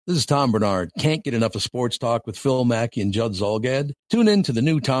This is Tom Bernard. Can't get enough of sports talk with Phil Mackey and Judd Zolgad? Tune in to the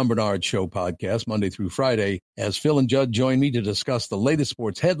new Tom Bernard Show podcast Monday through Friday as Phil and Judd join me to discuss the latest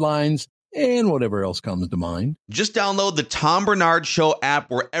sports headlines and whatever else comes to mind. Just download the Tom Bernard Show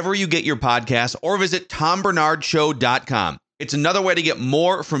app wherever you get your podcasts or visit tombernardshow.com. It's another way to get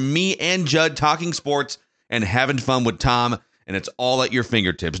more from me and Judd talking sports and having fun with Tom, and it's all at your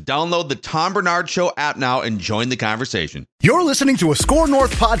fingertips. Download the Tom Bernard Show app now and join the conversation. You're listening to a Score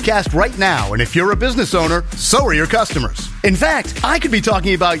North podcast right now, and if you're a business owner, so are your customers. In fact, I could be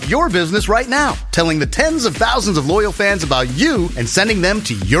talking about your business right now, telling the tens of thousands of loyal fans about you and sending them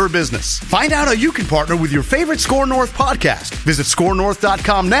to your business. Find out how you can partner with your favorite Score North podcast. Visit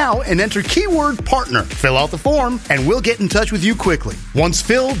scorenorth.com now and enter keyword partner. Fill out the form, and we'll get in touch with you quickly. Once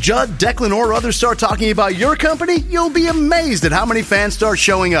Phil, Judd, Declan, or others start talking about your company, you'll be amazed at how many fans start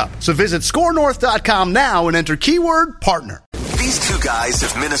showing up. So visit scorenorth.com now and enter keyword partner. These two guys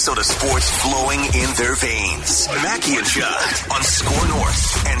have Minnesota sports flowing in their veins. Mackey and Judd on Score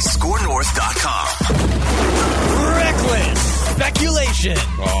North and scorenorth.com. Reckless speculation.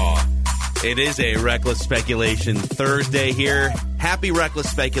 Oh, it is a Reckless Speculation Thursday here. Happy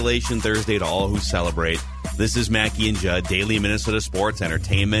Reckless Speculation Thursday to all who celebrate. This is Mackey and Judd, daily Minnesota sports,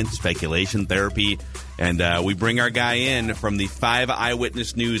 entertainment, speculation, therapy. And we bring our guy in from the 5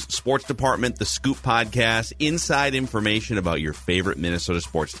 Eyewitness News Sports Department, the Scoop Podcast, inside information about your favorite Minnesota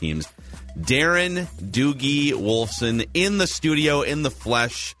sports teams. Darren Doogie Wolfson in the studio, in the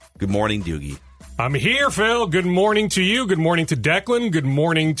flesh. Good morning, Doogie. I'm here, Phil. Good morning to you. Good morning to Declan. Good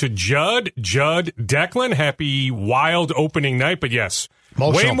morning to Judd. Judd, Declan, happy wild opening night. But yes,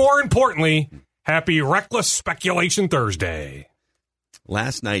 way more importantly, happy Reckless Speculation Thursday.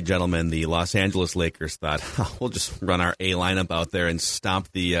 Last night, gentlemen, the Los Angeles Lakers thought, we'll just run our A lineup out there and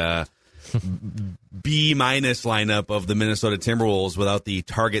stomp the B- lineup of the Minnesota Timberwolves without the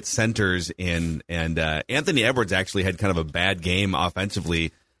target centers in. And Anthony Edwards actually had kind of a bad game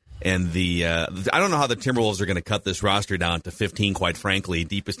offensively. And I don't know how the Timberwolves are going to cut this roster down to 15, quite frankly.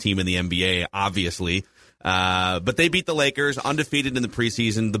 Deepest team in the NBA, obviously. But they beat the Lakers, undefeated in the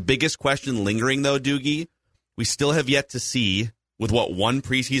preseason. The biggest question lingering, though, Doogie, we still have yet to see, with what, one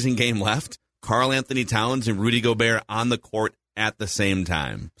preseason game left, Karl Anthony Towns and Rudy Gobert on the court at the same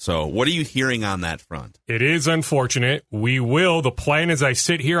time. So what are you hearing on that front? It is unfortunate. The plan as I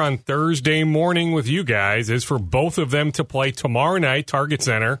sit here on Thursday morning with you guys is for both of them to play tomorrow night, Target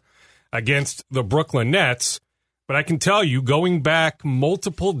Center, against the Brooklyn Nets. But I can tell you, going back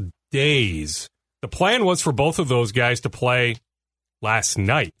multiple days, the plan was for both of those guys to play last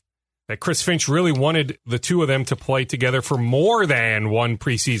night. That Chris Finch really wanted the two of them to play together for more than one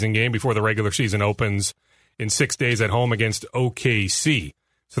preseason game before the regular season opens in 6 days at home against OKC.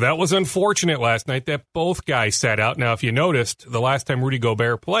 So that was unfortunate last night that both guys sat out. Now, if you noticed, the last time Rudy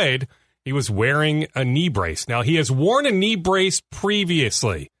Gobert played, he was wearing a knee brace. Now, he has worn a knee brace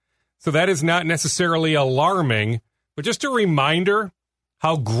previously, so that is not necessarily alarming, but just a reminder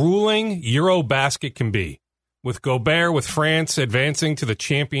how grueling Eurobasket can be. With Gobert, with France advancing to the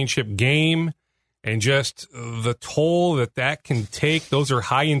championship game, and just the toll that can take. Those are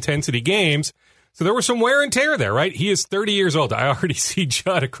high-intensity games. So there was some wear and tear there, right? He is 30 years old. I already see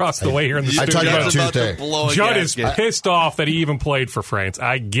Judd across the way here in the studio. I talked about Tuesday. Judd is pissed off that he even played for France.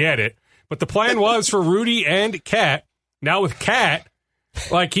 I get it. But the plan was for Rudy and Kat. Now with Kat,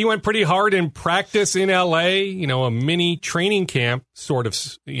 like, he went pretty hard in practice in L.A., a mini training camp sort of,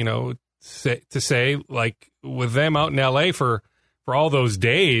 to say, like, with them out in L.A. for all those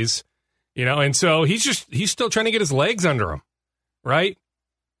days, and so he's still trying to get his legs under him, right?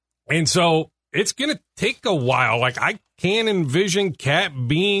 And so it's going to take a while. Like, I can't envision Kat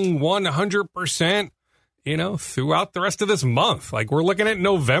being 100%, throughout the rest of this month. Like, we're looking at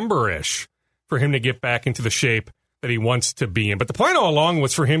November-ish for him to get back into the shape that he wants to be in. But the plan all along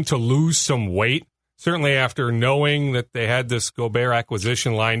was for him to lose some weight, certainly after knowing that they had this Gobert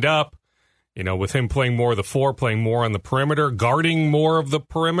acquisition lined up. With him playing more of the 4, playing more on the perimeter, guarding more of the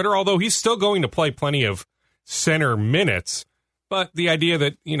perimeter, although he's still going to play plenty of center minutes. But the idea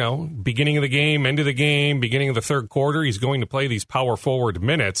that, beginning of the game, end of the game, beginning of the third quarter, he's going to play these power forward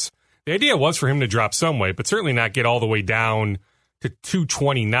minutes. The idea was for him to drop some weight, but certainly not get all the way down to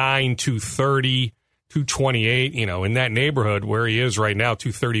 229, 230, 228, in that neighborhood where he is right now,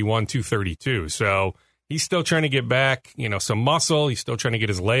 231, 232. So he's still trying to get back, some muscle. He's still trying to get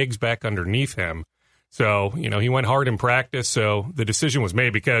his legs back underneath him. So, he went hard in practice. So the decision was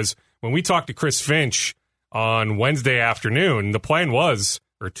made because when we talked to Chris Finch on Wednesday afternoon, the plan was,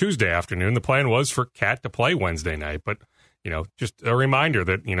 or Tuesday afternoon, the plan was for Kat to play Wednesday night. But, just a reminder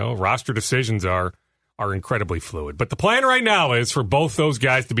that, roster decisions are are incredibly fluid. But the plan right now is for both those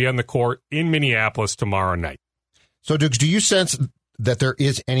guys to be on the court in Minneapolis tomorrow night. So, Dukes, do you sense that there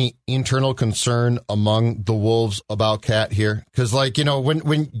is any internal concern among the Wolves about Cat here? Because,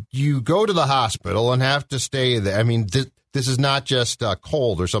 when you go to the hospital and have to stay there, I mean, this is not just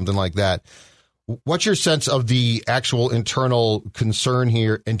cold or something like that. What's your sense of the actual internal concern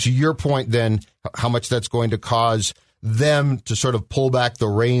here? And to your point, then, how much that's going to cause them to sort of pull back the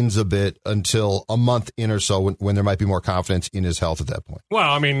reins a bit until a month in or so when there might be more confidence in his health at that point? Well,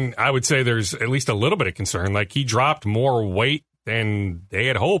 I mean, I would say there's at least a little bit of concern. Like, he dropped more weight than they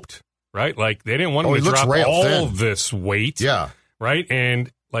had hoped, right? Like, they didn't want him to drop all this weight. Yeah. Right?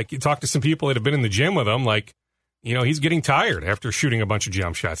 And, like, you talk to some people that have been in the gym with him, like, he's getting tired after shooting a bunch of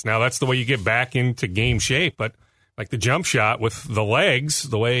jump shots. Now, that's the way you get back into game shape, but, like, the jump shot with the legs,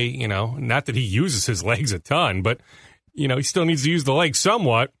 the way, not that he uses his legs a ton, but, he still needs to use the legs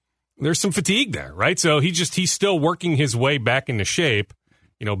somewhat. There's some fatigue there, right? So he's still working his way back into shape,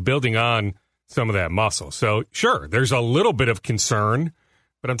 building on some of that muscle. So, sure, there's a little bit of concern,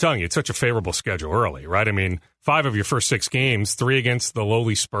 but I'm telling you, it's such a favorable schedule early, right? I mean, 5 of your first 6 games, 3 against the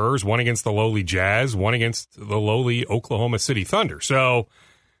lowly Spurs, 1 against the lowly Jazz, 1 against the lowly Oklahoma City Thunder. So,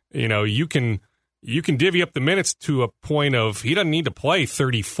 you can divvy up the minutes to a point of he doesn't need to play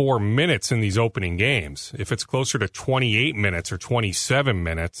 34 minutes in these opening games. If it's closer to 28 minutes or 27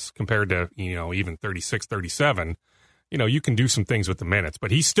 minutes compared to, even 36, 37, you can do some things with the minutes. But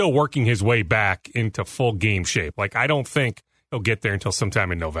he's still working his way back into full game shape. Like, I don't think he'll get there until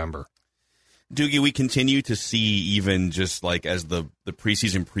sometime in November. Doogie, we continue to see, even just like as the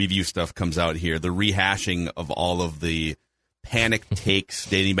preseason preview stuff comes out here, the rehashing of all of the panic takes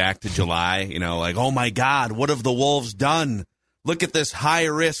dating back to July, like, oh my God, what have the Wolves done? Look at this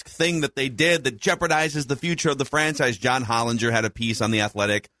high-risk thing that they did that jeopardizes the future of the franchise. John Hollinger had a piece on The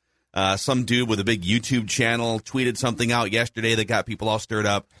Athletic. Some dude with a big YouTube channel tweeted something out yesterday that got people all stirred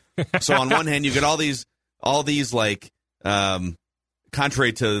up. So on one hand, you get all these like,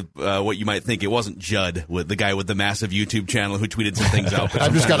 contrary to what you might think, it wasn't Judd, with the guy with the massive YouTube channel who tweeted some things out.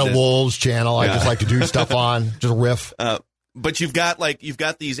 I've just got a Wolves channel. Yeah. I just like to do stuff on, just riff. But you've got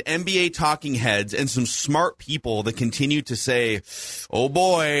these NBA talking heads and some smart people that continue to say, "Oh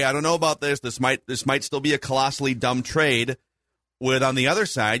boy, I don't know about this. This might still be a colossally dumb trade." With on the other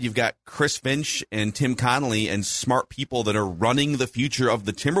side, you've got Chris Finch and Tim Connolly and smart people that are running the future of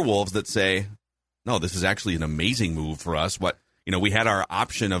the Timberwolves that say, "No, this is actually an amazing move for us. We had our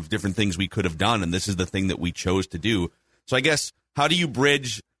option of different things we could have done, and this is the thing that we chose to do." So I guess, how do you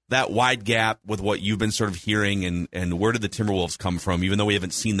bridge that wide gap with what you've been sort of hearing, and where did the Timberwolves come from, even though we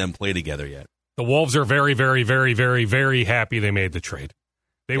haven't seen them play together yet? The Wolves are very, very, very, very, very happy they made the trade.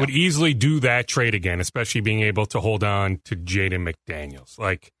 They would easily do that trade again, especially being able to hold on to Jaden McDaniels.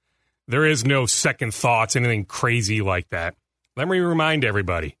 Like, there is no second thoughts, anything crazy like that. Let me remind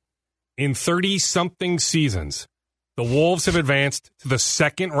everybody, in 30-something seasons, the Wolves have advanced to the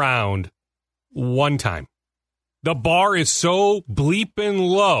second round 1 time. The bar is so bleeping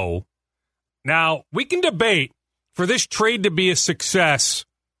low. Now, we can debate, for this trade to be a success,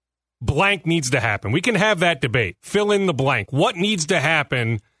 blank needs to happen. We can have that debate. Fill in the blank. What needs to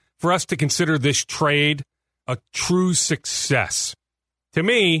happen for us to consider this trade a true success? To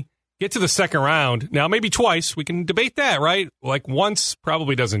me, get to the second round. Now, maybe twice. We can debate that, right? Like, once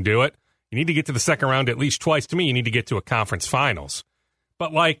probably doesn't do it. You need to get to the second round at least twice. To me, you need to get to a conference finals.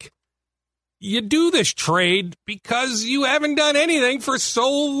 But, like, you do this trade because you haven't done anything for so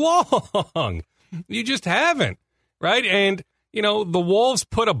long. You just haven't, right? And, the Wolves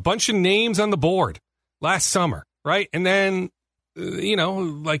put a bunch of names on the board last summer, right? And then,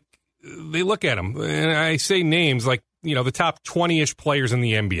 like, they look at them, and I say names like, the top 20-ish players in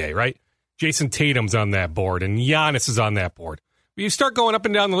the NBA, right? Jason Tatum's on that board, and Giannis is on that board. But you start going up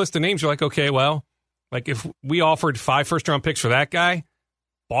and down the list of names, you're like, okay, well, like, if we offered 5 first-round picks for that guy,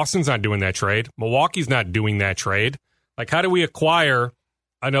 Boston's not doing that trade. Milwaukee's not doing that trade. Like, how do we acquire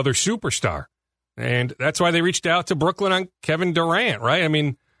another superstar? And that's why they reached out to Brooklyn on Kevin Durant, right? I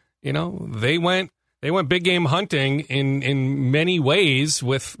mean, they went big game hunting in many ways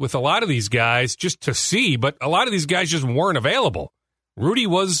with a lot of these guys just to see, but a lot of these guys just weren't available. Rudy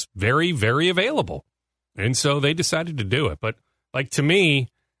was very, very available. And so they decided to do it. But, like, to me,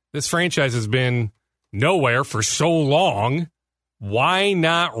 this franchise has been nowhere for so long. Why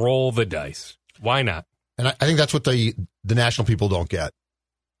not roll the dice? Why not? And I think that's what the national people don't get.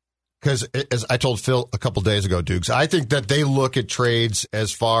 Because, as I told Phil a couple days ago, Dukes, I think that they look at trades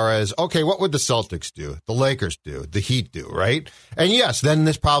as far as, okay, what would the Celtics do? The Lakers do? The Heat do, right? And yes, then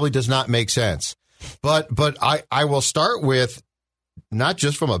this probably does not make sense. But I will start with, not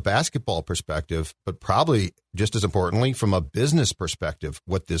just from a basketball perspective, but probably just as importantly from a business perspective,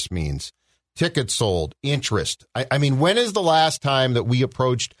 what this means. Tickets sold, interest. I mean, when is the last time that we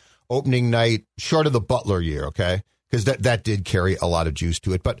approached opening night, short of the Butler year, okay? Because that did carry a lot of juice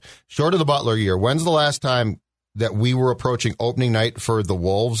to it. But short of the Butler year, when's the last time that we were approaching opening night for the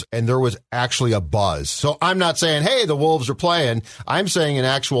Wolves and there was actually a buzz? So I'm not saying, hey, the Wolves are playing. I'm saying an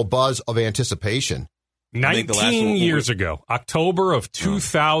actual buzz of anticipation. 19 years ago, October of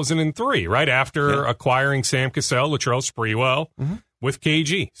 2003, right after acquiring Sam Cassell, Latrell Sprewell with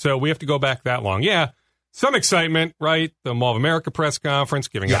KG. So we have to go back that long. Yeah, some excitement, right? The Mall of America press conference,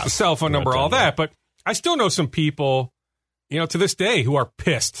 giving out the cell phone number, all that. But I still know some people, to this day who are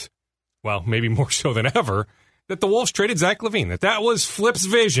pissed, well, maybe more so than ever, that the Wolves traded Zach LaVine. That was Flip's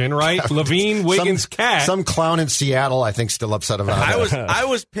vision, right? LaVine, Wiggins, Cat. Some clown in Seattle, I think, still upset about that. I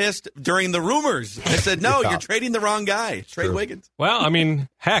was pissed during the rumors. I said, no, you're trading the wrong guy. Trade Wiggins. Well, I mean,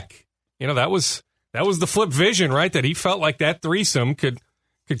 heck, that was the Flip vision, right? That he felt like that threesome could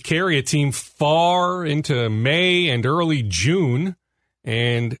carry a team far into May and early June.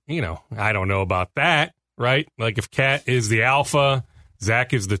 And, I don't know about that, right? Like if Cat is the alpha,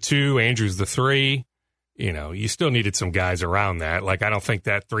 Zach is the 2, Andrew's the 3. You still needed some guys around that. Like, I don't think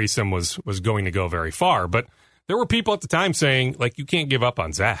that threesome was going to go very far. But there were people at the time saying, like, you can't give up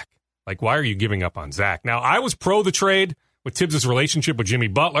on Zach. Like, why are you giving up on Zach? Now, I was pro the trade with Tibbs' relationship with Jimmy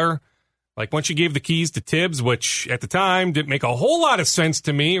Butler. Like, once you gave the keys to Tibbs, which at the time didn't make a whole lot of sense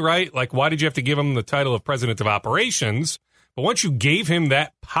to me, right? Like, why did you have to give him the title of president of operations? But once you gave him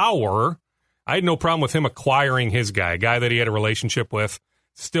that power, I had no problem with him acquiring his guy, a guy that he had a relationship with.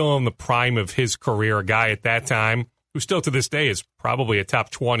 Still in the prime of his career, a guy at that time who still to this day is probably a top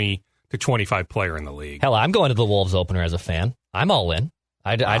 20 to 25 player in the league. Hell, I'm going to the Wolves opener as a fan. I'm all in.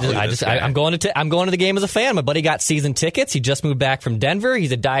 I'm going to the game as a fan. My buddy got season tickets. He just moved back from Denver.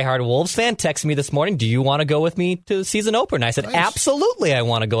 He's a diehard Wolves fan. Texted me this morning, do you want to go with me to the season opener? And I said, absolutely, I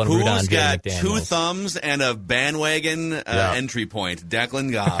want to go and root on Who's got McDaniels. 2 thumbs and a bandwagon entry point?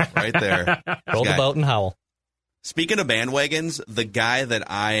 Declan Goff, right there. Roll the boat and howl. Speaking of bandwagons, the guy that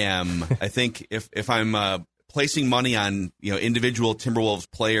I am, I think if I'm placing money on individual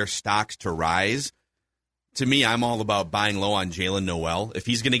Timberwolves player stocks to rise, to me, I'm all about buying low on Jaylen Nowell. If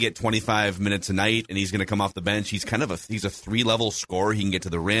he's going to get 25 minutes a night and he's going to come off the bench, he's a 3-level scorer. He can get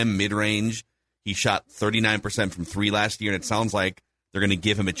to the rim, mid-range. He shot 39% from 3 last year, and it sounds like they're going to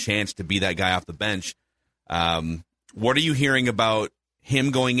give him a chance to be that guy off the bench. What are you hearing about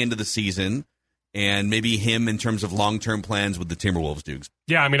him going into the season? And maybe him in terms of long-term plans with the Timberwolves, Dukes.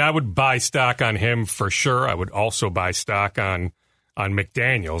 Yeah, I mean, I would buy stock on him for sure. I would also buy stock on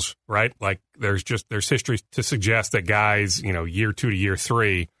McDaniels, right? Like there's history to suggest that guys, year 2 to year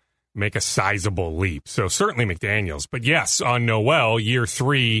 3 make a sizable leap. So certainly McDaniels. But yes, on Noel, year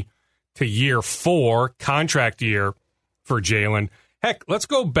 3 to year 4, contract year for Jaylen. Heck, let's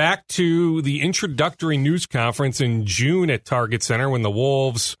go back to the introductory news conference in June at Target Center when the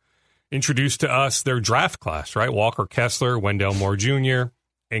Wolves introduced to us their draft class, right? Walker Kessler, Wendell Moore Jr.,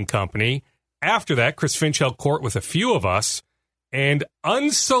 and company. After that, Chris Finch held court with a few of us and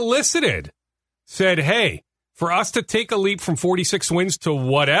unsolicited said, hey, for us to take a leap from 46 wins to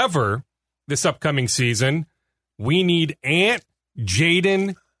whatever this upcoming season, we need Ant,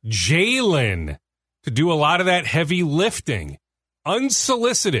 Jaden, Jaylen to do a lot of that heavy lifting.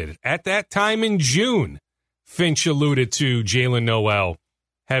 Unsolicited at that time in June, Finch alluded to Jaylen Nowell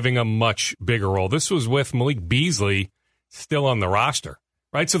having a much bigger role. This was with Malik Beasley still on the roster,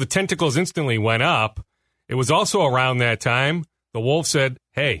 right? So the tentacles instantly went up. It was also around that time the Wolves said,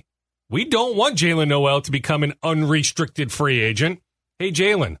 hey, we don't want Jaylen Nowell to become an unrestricted free agent. Hey,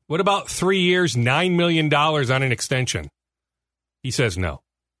 Jaylen, what about 3 years, $9 million on an extension? He says no.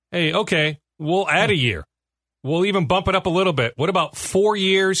 Hey, okay, we'll add a year. We'll even bump it up a little bit. What about 4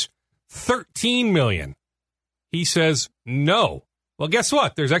 years, $13 million? He says no. Well, guess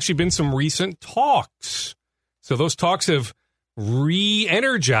what? There's actually been some recent talks. So those talks have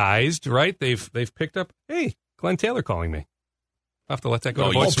re-energized, right? They've picked up, hey, Glenn Taylor calling me. I'll have to let that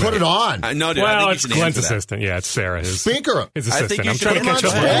go. Put it on. No, dude, well, it's Glenn's assistant. Yeah, it's Sarah. Speaker. His assistant. I'm trying to catch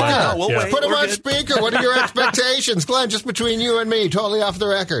up with Glenn. Put him on speaker. What are your expectations, Glenn? Just between you and me, totally off the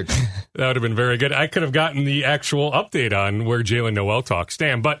record. That would have been very good. I could have gotten the actual update on where Jaylen Nowell talks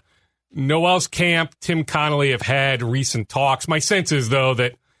stand, but Noel's camp, Tim Connolly have had recent talks. My sense is, though,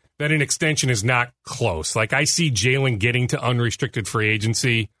 that an extension is not close. Like, I see Jaylen getting to unrestricted free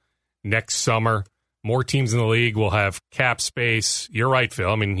agency next summer. More teams in the league will have cap space. You're right,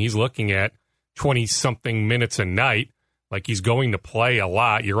 Phil. I mean, he's looking at 20-something minutes a night. Like, he's going to play a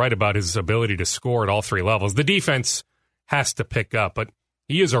lot. You're right about his ability to score at all 3 levels. The defense has to pick up. But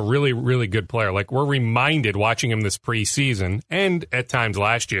he is a really, really good player. Like, we're reminded watching him this preseason and at times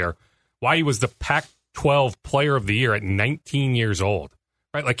last year why he was the Pac-12 Player of the Year at 19 years old.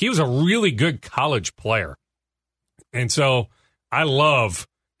 Right? Like, he was a really good college player. And so I love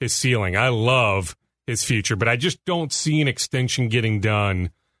his ceiling. I love his future, but I just don't see an extension getting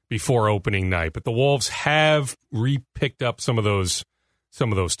done before opening night. But the Wolves have re-picked up some of those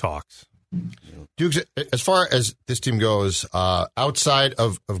talks. Dukes, as far as this team goes, outside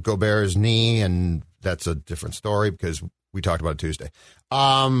of Gobert's knee, and that's a different story because we talked about it Tuesday,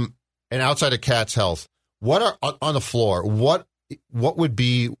 and outside of Cat's health, what are on the floor? What would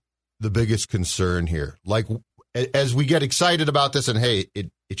be the biggest concern here? Like, as we get excited about this, and hey,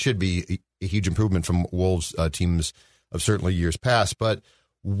 it should be a huge improvement from Wolves teams of certainly years past, but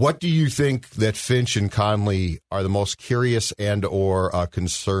what do you think that Finch and Conley are the most curious and or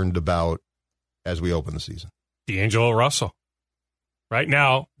concerned about as we open the season? D'Angelo Russell. Right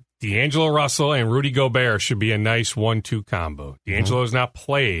now, D'Angelo Russell and Rudy Gobert should be a nice 1-2 combo. D'Angelo has not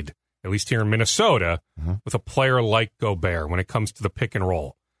played, at least here in Minnesota, with a player like Gobert when it comes to the pick and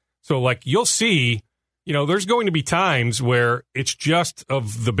roll. So, like, you'll see, there's going to be times where it's just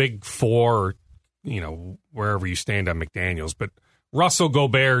of the big four, wherever you stand on McDaniels, but Russell,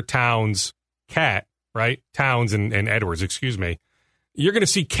 Gobert, Towns, Cat, right? Towns and Edwards, excuse me. You're going to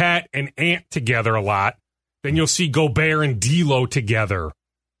see Cat and Ant together a lot. Then you'll see Gobert and D'Lo together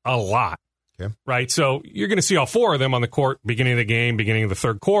a lot, right? So you're going to see all four of them on the court beginning of the game, beginning of the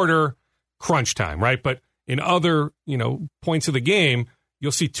third quarter, crunch time, right? But in other, points of the game,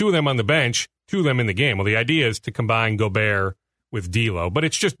 you'll see two of them on the bench, two of them in the game. Well, the idea is to combine Gobert with D'Lo, but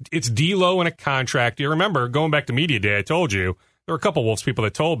it's D'Lo in a contract. You remember, going back to Media Day, I told you, there were a couple Wolves people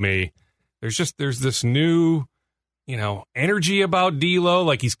that told me there's this new, energy about D'Lo,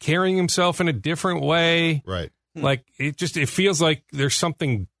 like he's carrying himself in a different way. Right. Like it feels like there's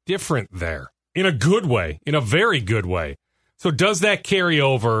something different there in a good way, in a very good way. So does that carry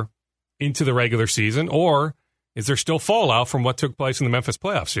over into the regular season, or is there still fallout from what took place in the Memphis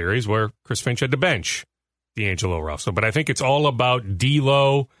playoff series where Chris Finch had to bench D'Angelo Russell? But I think it's all about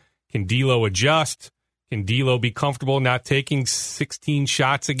D'Lo. Can D'Lo adjust? Can D'Lo be comfortable not taking 16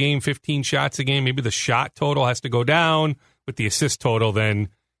 shots a game, 15 shots a game? Maybe the shot total has to go down, with the assist total then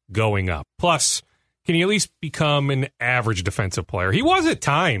going up. Plus, can he at least become an average defensive player? He was at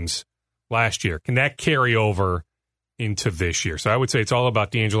times last year. Can that carry over into this year? So I would say it's all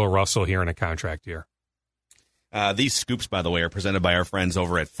about D'Angelo Russell here in a contract year. These scoops, by the way, are presented by our friends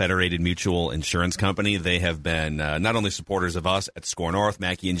over at Federated Mutual Insurance Company. They have been not only supporters of us at Score North,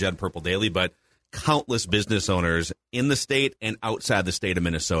 Mackey and Judd Purple Daily, but countless business owners in the state and outside the state of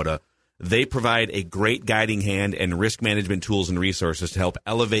Minnesota. They provide a great guiding hand and risk management tools and resources to help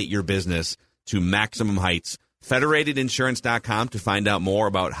elevate your business to maximum heights. Federatedinsurance.com to find out more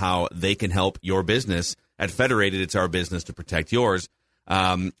about how they can help your business. At Federated, it's our business to protect yours.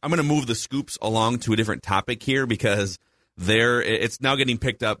 I'm going to move the scoops along to a different topic here because it's now getting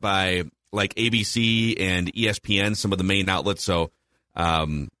picked up by like ABC and ESPN, some of the main outlets. So,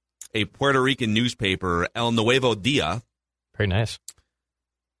 a Puerto Rican newspaper, El Nuevo Dia, very nice,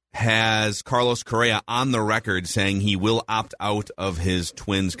 has Carlos Correa on the record saying he will opt out of his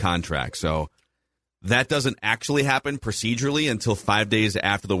Twins contract. So that doesn't actually happen procedurally until 5 days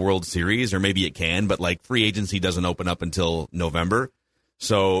after the World Series, or maybe it can, but like free agency doesn't open up until November.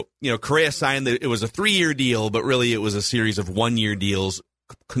 So, Correa signed it was a 3-year deal, but really it was a series of 1-year deals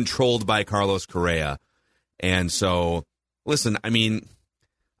controlled by Carlos Correa. And so, listen,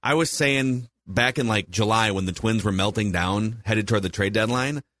 I was saying back in like July when the Twins were melting down, headed toward the trade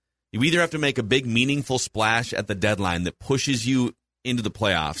deadline, you either have to make a big meaningful splash at the deadline that pushes you into the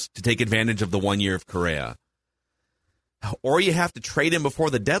playoffs to take advantage of the 1 year of Correa, or you have to trade him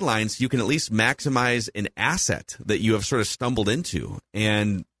before the deadline so you can at least maximize an asset that you have sort of stumbled into.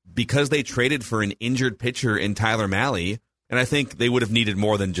 And because they traded for an injured pitcher in Tyler Mahle, and I think they would have needed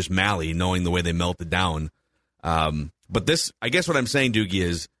more than just Mahle, knowing the way they melted down. But this, I guess what I'm saying, Doogie,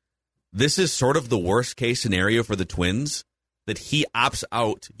 is this is sort of the worst case scenario for the Twins, that he opts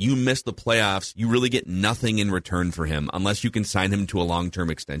out, you miss the playoffs, you really get nothing in return for him unless you can sign him to a long-term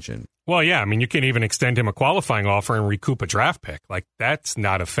extension. Well, yeah, you can even extend him a qualifying offer and recoup a draft pick. Like, that's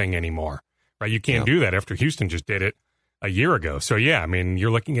not a thing anymore, right? You can't do that after Houston just did it a year ago. So, yeah,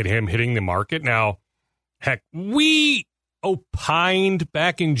 you're looking at him hitting the market. Now, heck, we opined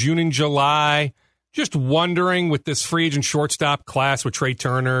back in June and July, just wondering with this free agent shortstop class with Trey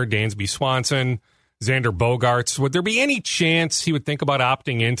Turner, Dansby Swanson, Xander Bogaerts, would there be any chance he would think about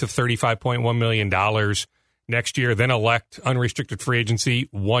opting into $35.1 million next year, then elect unrestricted free agency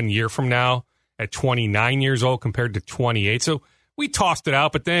 1 year from now? at 29 years old compared to 28. So we tossed it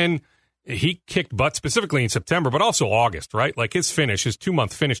out, but then he kicked butt specifically in September, but also August, right? Like his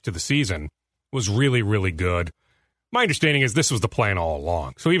 2-month finish to the season was really, really good. My understanding is this was the plan all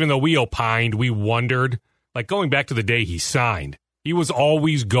along. So even though we opined, we wondered, like going back to the day he signed, he was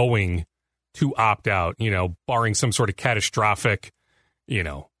always going to opt out, barring some sort of catastrophic,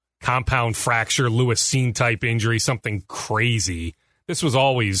 compound fracture, Lewis Cine type injury, something crazy. This was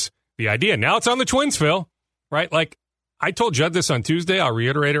always the idea. Now it's on the Twins, Phil, right? Like I told Judd this on Tuesday. I'll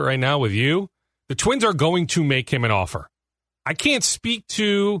reiterate it right now with you. The Twins are going to make him an offer. I can't speak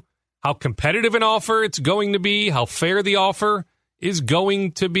to how competitive an offer it's going to be, how fair the offer is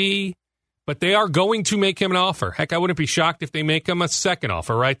going to be, but they are going to make him an offer. Heck, I wouldn't be shocked if they make him a second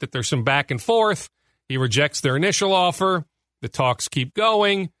offer, right? That there's some back and forth. He rejects their initial offer. The talks keep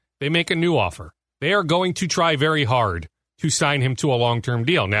going. They make a new offer. They are going to try very hard to sign him to a long-term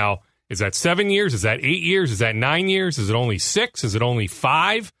deal. Now, is that 7 years? Is that 8 years? Is that 9 years? Is it only 6? Is it only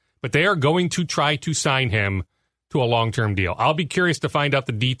 5? But they are going to try to sign him to a long-term deal. I'll be curious to find out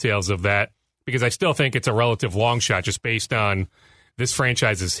the details of that because I still think it's a relative long shot just based on this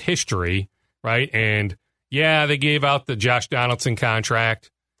franchise's history, right? And, yeah, they gave out the Josh Donaldson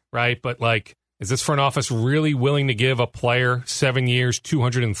contract, right? But, like, is this front office really willing to give a player 7 years,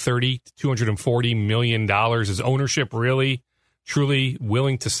 $230 to $240 million? Is ownership really, truly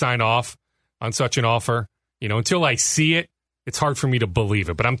willing to sign off on such an offer? Until I see it, it's hard for me to believe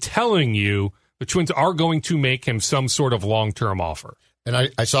it. But I'm telling you, the Twins are going to make him some sort of long-term offer. And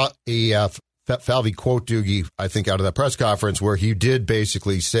I saw a Falvey quote, Doogie, I think, out of that press conference where he did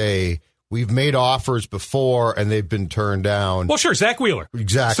basically say, we've made offers before and they've been turned down. Well, sure, Zach Wheeler.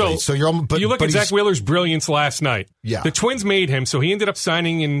 Exactly. So you're almost, you look at Zach Wheeler's brilliance last night. Yeah. The Twins made him, so he ended up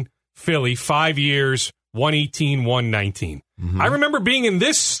signing in Philly 5 years, $118, $119. Mm-hmm. I remember being in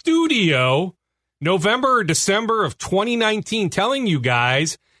this studio November or December of 2019 telling you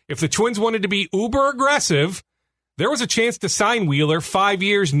guys if the Twins wanted to be uber aggressive, there was a chance to sign Wheeler 5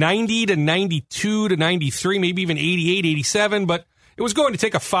 years, 90 to 92 to 93, maybe even 88, 87, but it was going to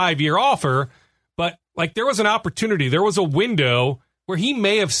take a 5-year offer. But like there was an opportunity, there was a window where he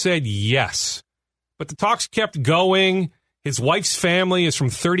may have said yes. But the talks kept going. His wife's family is from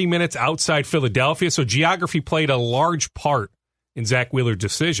 30 minutes outside Philadelphia, so geography played a large part in Zach Wheeler's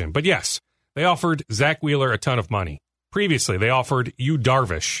decision. But yes, they offered Zach Wheeler a ton of money. Previously, they offered Yu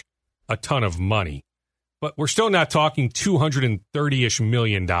Darvish a ton of money. But we're still not talking $230-ish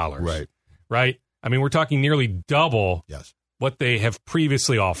million. Right? I mean, we're talking nearly double what they have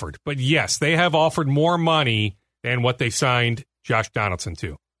previously offered. But yes, they have offered more money than what they signed Josh Donaldson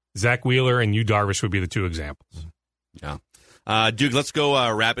to. Zach Wheeler and Yu Darvish would be the two examples. Yeah. Duke, let's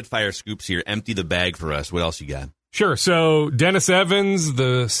go rapid fire scoops here. Empty the bag for us. What else you got? Sure. So Dennis Evans,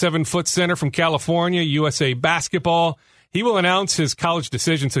 the 7-foot center from California, USA Basketball, he will announce his college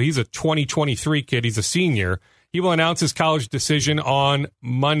decision. So he's a 2023 kid. He's a senior. He will announce his college decision on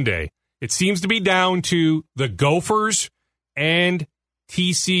Monday. It seems to be down to the Gophers and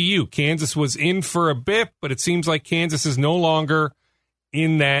TCU. Kansas was in for a bit, but it seems like Kansas is no longer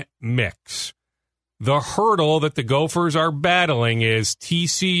in that mix. The hurdle that the Gophers are battling is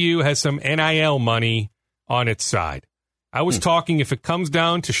TCU has some NIL money on its side. I was talking, if it comes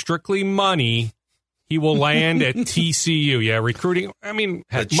down to strictly money, he will land at TCU. Yeah, recruiting. I mean,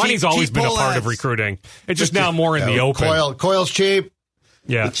 money's always been a part of recruiting. It's just now more in the open. Coil's cheap.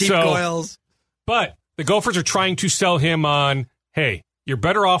 Yeah, the cheap coils. But the Gophers are trying to sell him on, hey, you're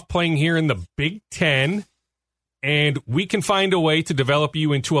better off playing here in the Big Ten, and we can find a way to develop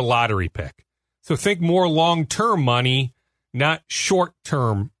you into a lottery pick. So think more long-term money, not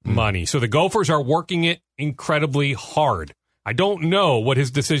short-term money. So the Gophers are working it incredibly hard. I don't know what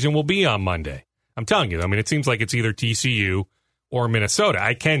his decision will be on Monday. I'm telling you, I mean, it seems like it's either TCU or Minnesota.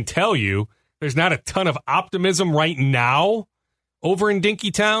 I can tell you there's not a ton of optimism right now over in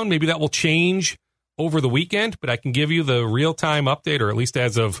Dinkytown. Maybe that will change over the weekend, but I can give you the real-time update, or at least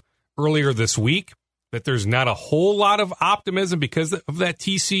as of earlier this week, that there's not a whole lot of optimism because of that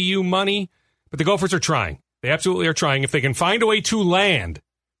TCU money. But the Gophers are trying. They absolutely are trying. If they can find a way to land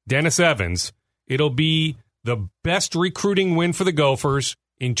Dennis Evans, it'll be the best recruiting win for the Gophers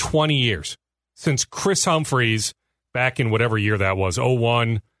in 20 years since Chris Humphreys back in whatever year that was,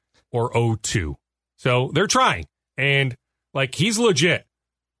 01 or 02. So they're trying. And, like, he's legit.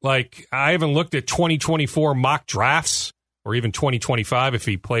 Like, I haven't looked at 2024 mock drafts or even 2025 if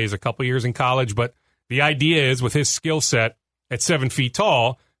he plays a couple years in college. But the idea is with his skill set at 7 feet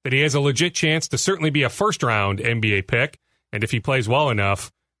tall, that he has a legit chance to certainly be a first-round NBA pick, and if he plays well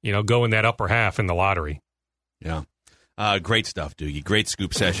enough, go in that upper half in the lottery. Yeah. Great stuff, Doogie. Great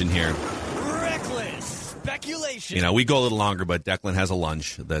scoop session here. speculation. We go a little longer, but Declan has a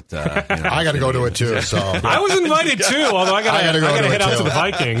lunch that I got to go to it too. So I was invited too, although I got to head out to the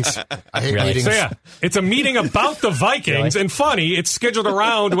Vikings. I hate meetings. So it's a meeting about the Vikings, and funny, it's scheduled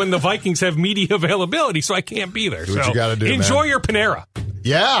around when the Vikings have media availability, so I can't be there. Do what you got to do. Enjoy man. your Panera.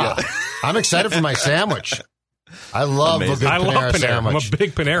 Yeah, I'm excited for my sandwich. I love a good Panera sandwich. I'm a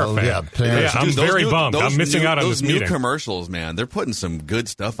big Panera fan. Yeah, Panera. I'm very bummed. I'm missing out on this meeting. Those new commercials, man, they're putting some good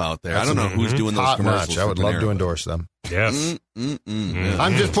stuff out there. I don't know who's doing those commercials. I would love to endorse them. Yes.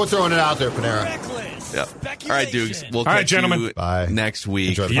 I'm just throwing it out there, Panera. Yep. All right, Dukes. We'll catch gentlemen. you Bye. next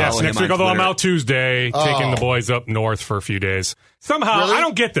week. Yes, next week, although I'm out Tuesday, taking the boys up north for a few days. Somehow, Really? I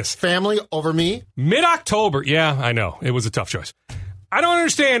don't get this. Family over me? Mid-October. Yeah, I know. It was a tough choice. I don't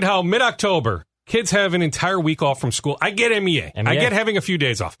understand how mid-October kids have an entire week off from school. I get MEA. I get having a few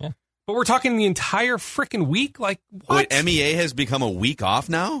days off. Yeah. But we're talking the entire freaking week? Like, what? Wait, MEA has become a week off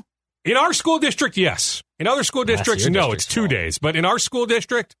now? In our school district, yes. In other school districts, no, it's 2 days. But in our school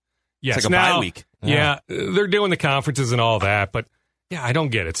district, yes. It's like a bye week. Yeah, they're doing the conferences and all that. But, yeah, I don't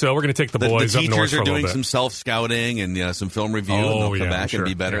get it. So we're going to take the boys up north for a little bit. The teachers are doing some self-scouting and some film review. And they'll come back and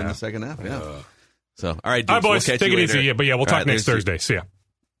be better in the second half. Yeah. So, all right, Dukes, all right, boys, we'll catch take you it later. easy. But, yeah, we'll talk next Thursday. See ya.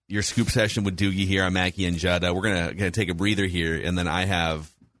 Your scoop session with Doogie here on Mackie and Judd. We're gonna take a breather here, and then I have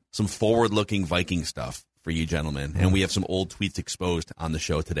some forward-looking Viking stuff for you gentlemen, and we have some old tweets exposed on the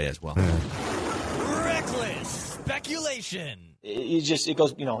show today as well. Reckless speculation. It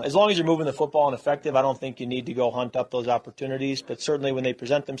goes, as long as you're moving the football and effective, I don't think you need to go hunt up those opportunities. But certainly when they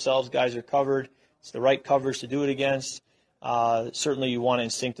present themselves, guys are covered. It's the right coverage to do it against. Certainly you want to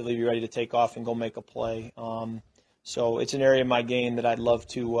instinctively be ready to take off and go make a play. So it's an area of my game that I'd love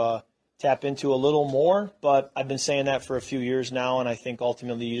to tap into a little more, but I've been saying that for a few years now, and I think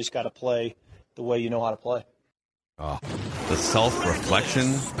ultimately you just got to play the way you know how to play. Oh, the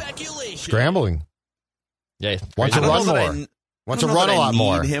self-reflection. Scrambling. Yeah. Wants to run more. Wants to run a lot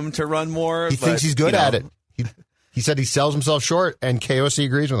more. Need him to run more. He thinks he's good at it. He said he sells himself short, and KOC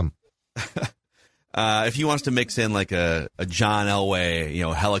agrees with him. If he wants to mix in like a John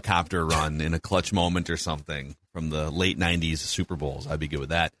Elway, helicopter run in a clutch moment or something from the late 90s Super Bowls, I'd be good with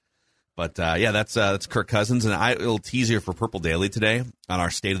that. But, that's Kirk Cousins. And a little teaser for Purple Daily today on our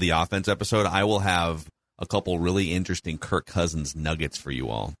State of the Offense episode. I will have a couple really interesting Kirk Cousins nuggets for you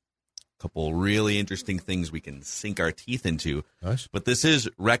all. A couple really interesting things we can sink our teeth into. Nice. But this is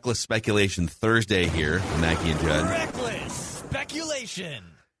Reckless Speculation Thursday here, Mackie and Judd. Reckless speculation.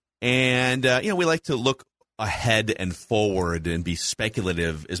 And, we like to look ahead and forward and be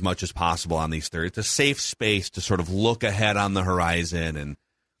speculative as much as possible on these thirds. It's a safe space to sort of look ahead on the horizon. And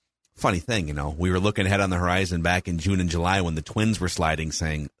funny thing, we were looking ahead on the horizon back in June and July when the Twins were sliding,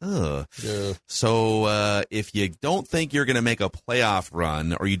 saying, ugh. Yeah. So if you don't think you're going to make a playoff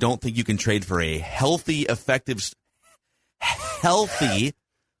run, or you don't think you can trade for a healthy, effective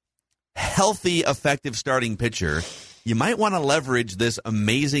starting pitcher, you might want to leverage this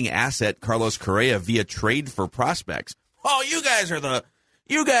amazing asset, Carlos Correa, via trade for prospects. Oh, you guys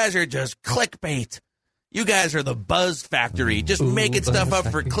are just clickbait. You guys are the buzz factory, just making stuff up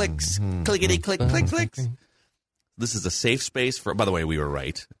for clicks. Clickety click, click, clicks. This is a safe space for. By the way, we were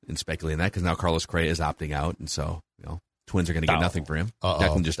right in speculating that because now Carlos Correa is opting out, and so Twins are going to get nothing for him.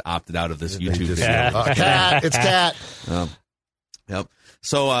 Declan just opted out of this YouTube video. Cat, it's Cat. Yep.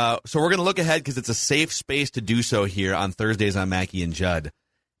 So we're going to look ahead because it's a safe space to do so here on Thursdays on Mackie and Judd.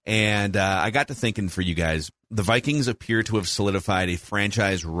 And I got to thinking for you guys, the Vikings appear to have solidified a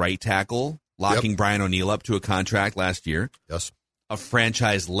franchise right tackle, locking Brian O'Neill up to a contract last year. Yes. A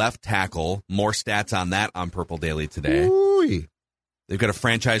franchise left tackle. More stats on that on Purple Daily today. Ooh. They've got a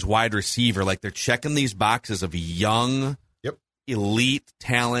franchise wide receiver. Like, they're checking these boxes of young, elite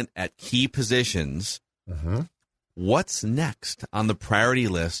talent at key positions. Mm-hmm. What's next on the priority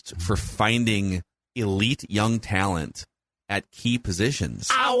list for finding elite young talent at key positions?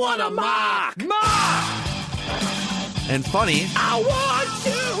 I want a mock. And funny, I want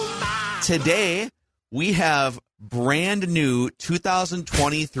to mock. Today, we have brand new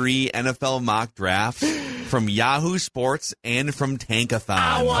 2023 NFL mock drafts from Yahoo Sports and from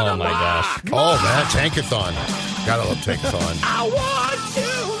Tankathon. Oh, my gosh. Oh, man, Tankathon. Gotta love Tankathon. I want to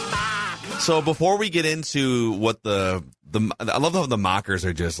mock. So before we get into what I love how the mockers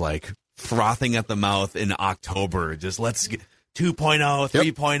are just like frothing at the mouth in October. Just let's get 2.0,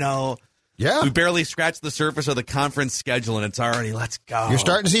 3.0. Yeah. We barely scratched the surface of the conference schedule, and it's already, let's go. You're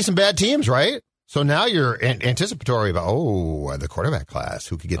starting to see some bad teams, right? So now you're anticipatory about, the quarterback class.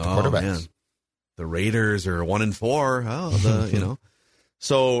 Who could get the quarterbacks? Man. The Raiders are 1-4.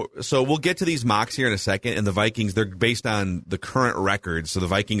 So we'll get to these mocks here in a second, and the Vikings, they're based on the current records, so the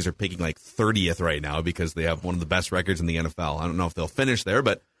Vikings are picking like 30th right now because they have one of the best records in the NFL. I don't know if they'll finish there,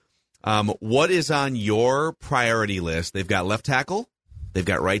 but what is on your priority list? They've got left tackle, they've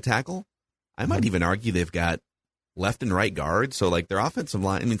got right tackle. I might even argue they've got left and right guard, so like their offensive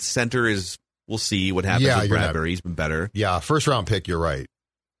line, I mean, center is, we'll see what happens with Bradbury. He's been better. Yeah, first-round pick, you're right.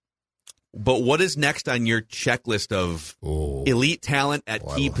 But what is next on your checklist of elite talent at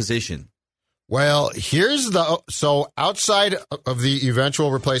key position? Well, so outside of the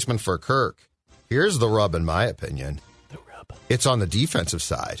eventual replacement for Kirk, here's the rub, in my opinion. The rub. It's on the defensive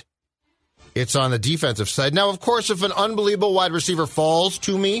side. Now, of course, if an unbelievable wide receiver falls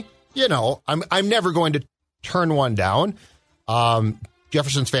to me, I'm never going to turn one down.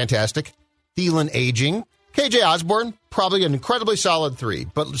 Jefferson's fantastic. Thielen aging. KJ Osborne, probably an incredibly solid 3.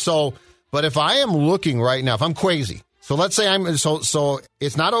 But if I am looking right now, if I'm Kwesi, so let's say so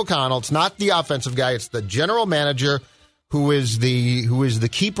it's not O'Connell, it's not the offensive guy, it's the general manager who is the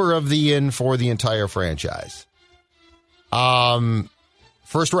keeper of the inn for the entire franchise.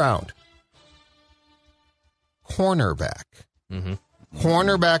 First round. Cornerback. Mm-hmm.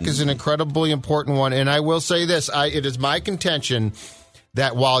 Cornerback is an incredibly important one, and I will say this, it is my contention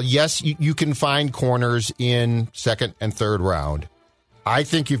that while, yes, you can find corners in second and third round, I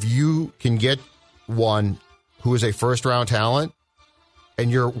think if you can get one who is a first-round talent and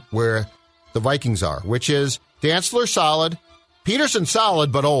you're where the Vikings are, which is Dantzler solid, Peterson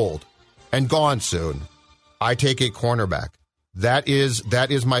solid but old and gone soon, I take a cornerback. That is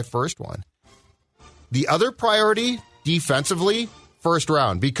my first one. The other priority defensively, first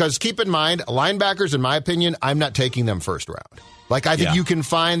round, because keep in mind, linebackers, in my opinion, I'm not taking them first round. Like, I think you can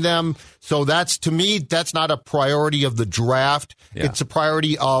find them. So to me, that's not a priority of the draft. Yeah. It's a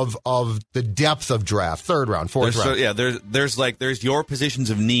priority of the depth of draft. Third round, fourth round. So, there's your positions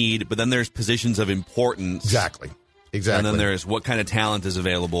of need, but then there's positions of importance. Exactly. And then there's what kind of talent is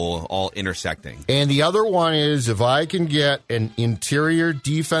available, all intersecting. And the other one is if I can get an interior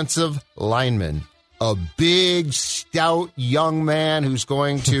defensive lineman, a big, stout young man who's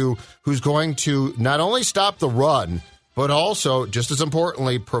going to not only stop the run, but also, just as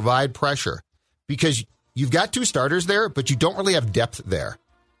importantly, provide pressure. Because you've got 2 starters there, but you don't really have depth there.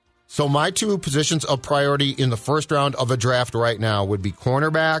 So my 2 positions of priority in the first round of a draft right now would be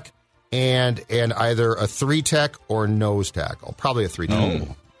cornerback and either a 3-tech or nose tackle. Probably a 3-tech.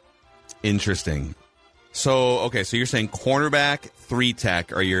 Oh, interesting. So you're saying cornerback,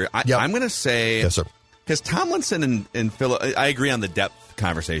 3-tech are your... I'm going to say... Yes, sir. Because Tomlinson and Phillips... I agree on the depth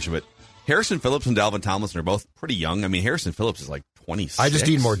conversation, but Harrison Phillips and Dalvin Tomlinson are both pretty young. I mean, Harrison Phillips is like 26. I just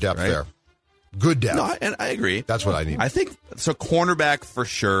need more depth there. Good depth. No, and I agree. That's what I need. I think, so cornerback for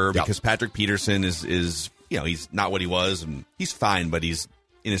sure, because Patrick Peterson is he's not what he was, and he's fine, but he's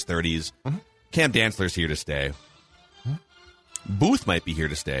in his 30s. Mm-hmm. Cam Dantzler's here to stay. Mm-hmm. Booth might be here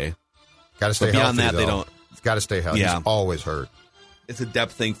to stay. Got to stay healthy, beyond that, though. they don't. It's got to stay healthy. Yeah. He's always hurt. It's a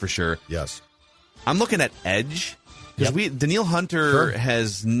depth thing for sure. Yes. I'm looking at edge. Because Danielle Hunter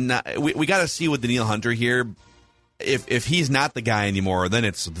has not... We got to see with Danielle Hunter here. If he's not the guy anymore, then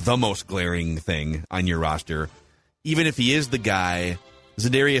it's the most glaring thing on your roster. Even if he is the guy,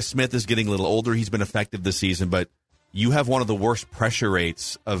 Zadarius Smith is getting a little older. He's been effective this season, but you have one of the worst pressure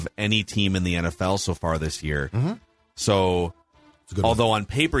rates of any team in the NFL so far this year. Mm-hmm. So, although on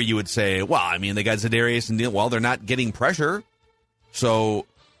paper you would say, well, I mean, they got Zadarius and they're not getting pressure. So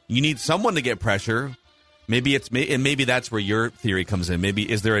you need someone to get pressure. Maybe that's where your theory comes in. Maybe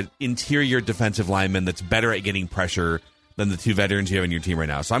is there an interior defensive lineman that's better at getting pressure than the 2 veterans you have in your team right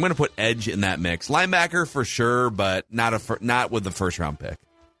now? So I'm going to put edge in that mix. Linebacker for sure, but not with the first round pick.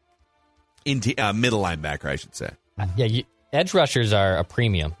 Middle linebacker, I should say. Edge rushers are a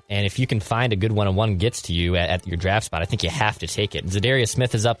premium, and if you can find a good one-on-one gets to you at your draft spot, I think you have to take it. Zadarius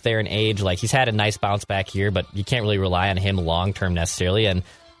Smith is up there in age. Like, he's had a nice bounce back here, but you can't really rely on him long-term necessarily, and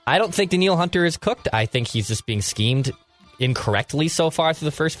I don't think Danielle Hunter is cooked. I think he's just being schemed incorrectly so far through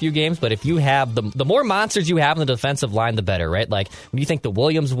the first few games. But if you have the more monsters you have in the defensive line, the better, right? Like when you think the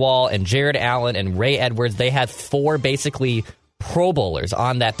Williams Wall and Jared Allen and Ray Edwards, they had 4 basically Pro Bowlers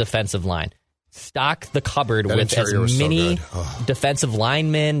on that defensive line. Stock the cupboard with as many defensive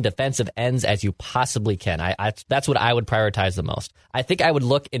linemen, defensive ends as you possibly can. That's what I would prioritize the most. I think I would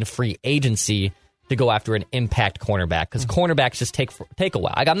look in free agency to go after an impact cornerback, because cornerbacks just take a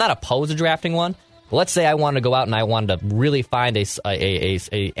while. I'm not opposed to drafting one. But let's say I wanted to go out and I wanted to really find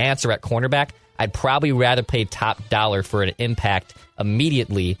a answer at cornerback. I'd probably rather pay top dollar for an impact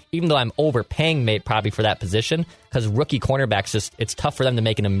immediately, even though I'm overpaying probably for that position, because rookie cornerbacks it's tough for them to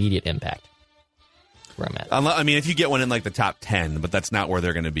make an immediate impact. where I'm at. I mean, if you get one in like the top 10, but that's not where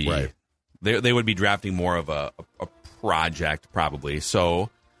they're going to be. Right. They would be drafting more of a project, probably. So,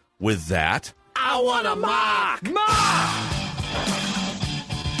 with that, I want a mock.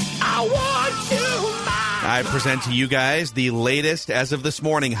 I want to mock. I present to you guys the latest, as of this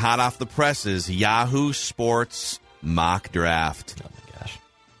morning, hot off the presses, Yahoo Sports mock draft. Oh my gosh.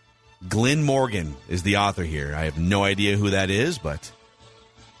 Glenn Morgan is the author here. I have no idea who that is, but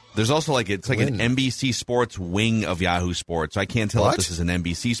there's also like an NBC Sports wing of Yahoo Sports. So I can't tell if this is an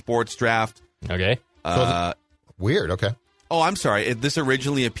NBC Sports draft. Okay. Weird. Okay. Oh, I'm sorry. This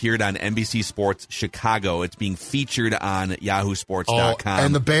originally appeared on NBC Sports Chicago. It's being featured on YahooSports.com.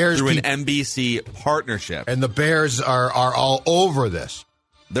 And the Bears through an NBC partnership. And the Bears are all over this.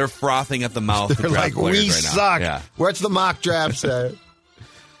 They're frothing at the mouth. They're like, we right suck. Yeah. Where's the mock draft say?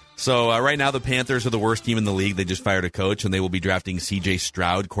 So right now the Panthers are the worst team in the league. They just fired a coach, and they will be drafting C.J.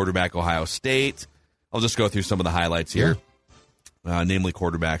 Stroud, quarterback, Ohio State. I'll just go through some of the highlights here. Namely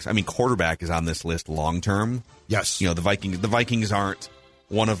quarterbacks. I mean, quarterback is on this list long term. Yes. You know, the Vikings aren't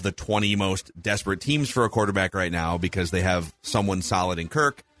one of the 20 most desperate teams for a quarterback right now because they have someone solid in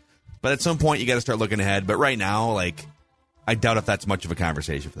Kirk. But at some point, you got to start looking ahead. But right now, like, I doubt if that's much of a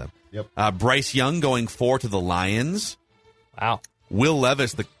conversation for them. Yep. Bryce Young going 4 to the Lions. Wow. Will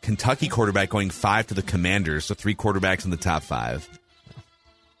Levis, the Kentucky quarterback, going 5 to the Commanders. So 3 quarterbacks in the top 5.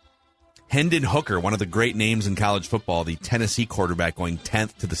 Hendon Hooker, one of the great names in college football, the Tennessee quarterback, going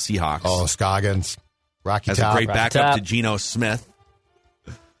 10th to the Seahawks. Oh, Scoggins. Rocky Has Top. a great Rocky backup Top. to Geno Smith.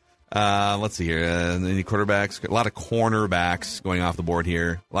 Let's see here. Any quarterbacks? A lot of cornerbacks going off the board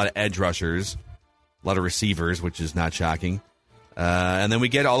here. A lot of edge rushers. A lot of receivers, which is not shocking. And then we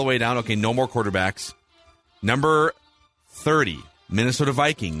get all the way down. Okay, no more quarterbacks. Number 30, Minnesota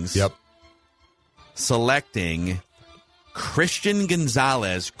Vikings. Yep. Selecting Christian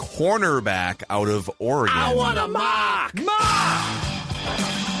Gonzalez, cornerback out of Oregon. I want a mock.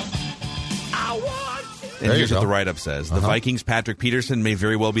 I want to. And There here's you what go. the write-up says. The Vikings' Patrick Peterson may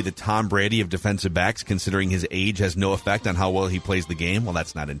very well be the Tom Brady of defensive backs, considering his age has no effect on how well he plays the game. Well,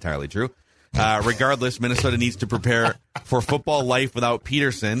 that's not entirely true. Regardless, Minnesota needs to prepare for football life without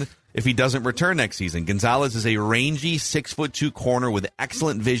Peterson if he doesn't return next season. Gonzalez is a rangy 6'2" corner with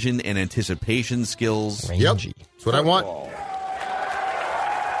excellent vision and anticipation skills. Rangy. Yep. That's what I want.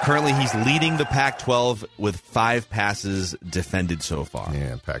 Currently, he's leading the Pac-12 with 5 passes defended so far.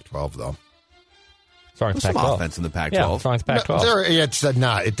 Yeah, Pac-12, though. What's wrong with Some Pac-12? offense in the Yeah, Pac-12. what's wrong with Pac-12? No, it's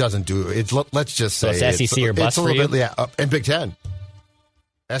not. It doesn't do it. Let's just So say it's SEC or bust it's a for little you? bit, yeah, and Big Ten.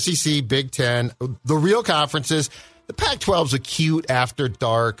 SEC, Big Ten, the real conferences. The Pac-12's a cute after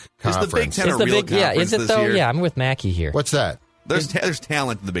dark conference. Is the Big Ten Is a the real big, yeah, conference is it this though? year? Yeah, I'm with Mackie here. What's that? There's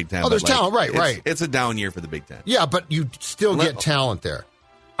talent in the Big Ten. Oh, there's but, like, talent, right, it's- right. It's a down year for the Big Ten. Yeah, but you still get talent there.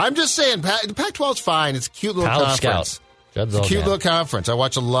 I'm just saying, the Pac-12's fine. It's a cute little College conference. Scouts. Judd It's a cute Zolgad. little conference. I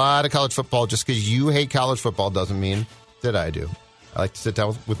watch a lot of college football. Just because you hate college football doesn't mean that I do. I like to sit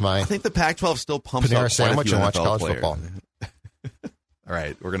down with my I think the Pac-12 still pumps Panera up quite a sandwich few and watch NFL college players. football. All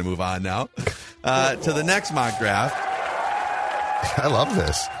right, we're going to move on now to the next mock draft I love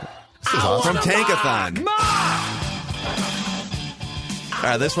this. This is awesome. from Tankathon.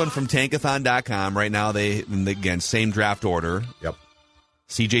 This one from Tankathon.com. Right now, again, same draft order. Yep.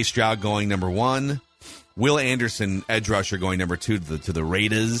 C.J. Stroud going number 1. Will Anderson, edge rusher, going number 2 to the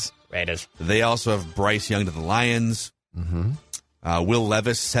Raiders. Raiders. They also have Bryce Young to the Lions. Mm-hmm. Will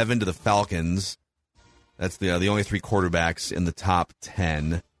Levis, 7 to the Falcons. That's the only 3 quarterbacks in the top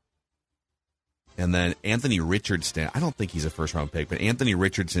 10. And then Anthony Richardson. I don't think he's a first-round pick, but Anthony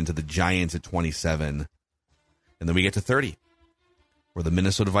Richardson to the Giants at 27. And then we get to 30, where the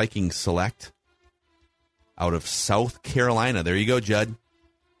Minnesota Vikings select out of South Carolina. There you go, Judd.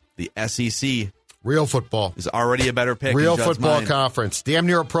 The SEC Real football. is already a better pick. Real in Judd's football mind. conference. Damn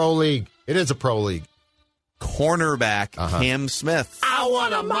near a pro league. It is a pro league. Cornerback Cam Smith. I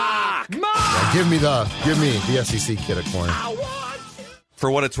want a mock. Yeah, give me the SEC kid at corner. I want to. For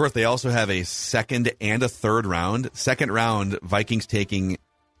what it's worth, they also have a second and a third round. Second round, Vikings taking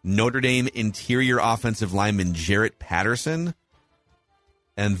Notre Dame interior offensive lineman Jarrett Patterson.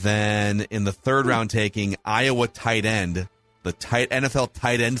 And then in the third round, taking Iowa tight end, the NFL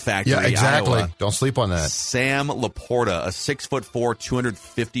tight end factory. Yeah, exactly. Iowa, Don't sleep on that. Sam Laporta, a 6'4",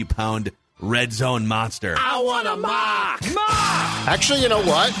 250-pound red zone monster. I want a mock. Actually, you know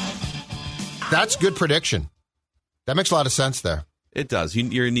what? That's good prediction. That makes a lot of sense there. It does. You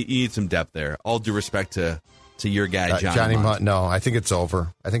need some depth there. All due respect to your guy, Johnny Munt. No, I think it's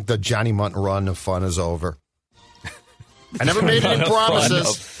over. I think the Johnny Munt run of fun is over. I never made any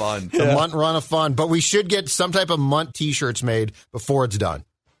promises. Fun. The Munt run of fun, but we should get some type of Munt T-shirts made before it's done.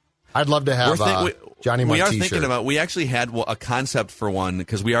 I'd love to have. Johnny Munt We are t-shirt. thinking about. We actually had a concept for one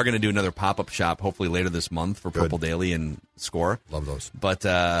because we are going to do another pop-up shop hopefully later this month for Purple Daily and Score. Love those. But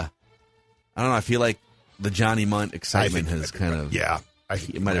I don't know. I feel like the Johnny Munt excitement has kind of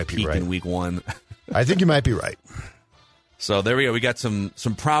it might have peaked in week 1. I think you might be right. So there we go. We got some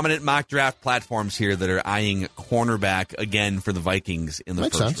prominent mock draft platforms here that are eyeing cornerback again for the Vikings in the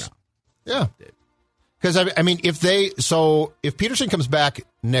Makes first sense. round. Yeah. Because, I mean, if Peterson comes back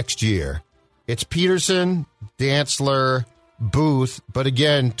next year, it's Peterson, Dantzler, Booth. But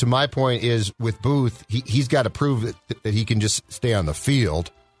again, to my point is with Booth, he's got to prove that he can just stay on the field.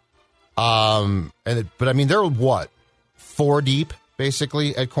 But I mean, they're 4 deep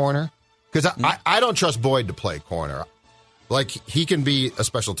basically at corner? Because I don't trust Boyd to play corner. Like, he can be a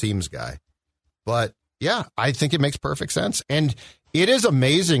special teams guy. But, yeah, I think it makes perfect sense. And it is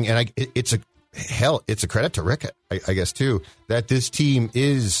amazing, and it's a credit to Rick, I guess, too, that this team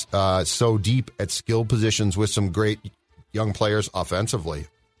is so deep at skill positions with some great young players offensively,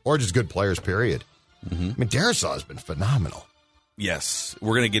 or just good players, period. Mm-hmm. I mean, Darisaw has been phenomenal. Yes,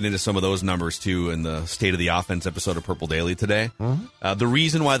 we're going to get into some of those numbers, too, in the State of the Offense episode of Purple Daily today. Mm-hmm. The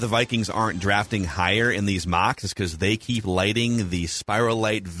reason why the Vikings aren't drafting higher in these mocks is because they keep lighting the Spiral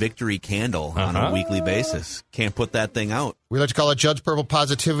Light victory candle on a weekly basis. Can't put that thing out. We like to call it Judge Purple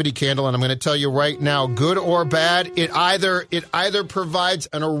Positivity Candle, and I'm going to tell you right now, good or bad, it either provides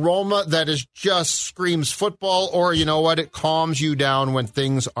an aroma that is just screams football, or you know what, it calms you down when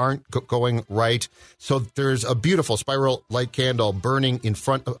things aren't going right. So there's a beautiful Spiral Light candle burning in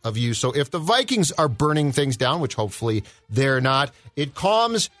front of you. So if the Vikings are burning things down, which hopefully they're not, it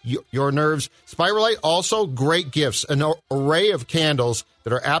calms your nerves. Spiral Light, also great gifts, an array of candles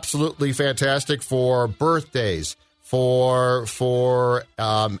that are absolutely fantastic for birthdays, for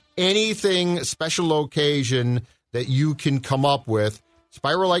anything special occasion that you can come up with.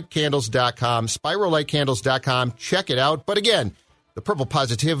 SpiralLightCandles.com, SpiralLightCandles.com. Check it out. But again, the Purple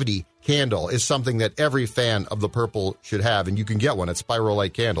Positivity Candle is something that every fan of the Purple should have, and you can get one at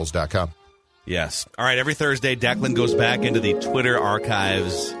SpiralLightCandles.com. Yes. All right, every Thursday, Declan goes back into the Twitter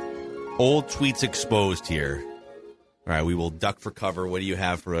archives. Old tweets exposed here. All right, we will duck for cover. What do you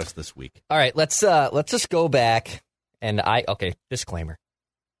have for us this week? All right, let's just go back. And disclaimer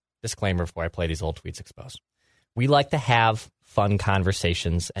before I play these old tweets exposed. We like to have fun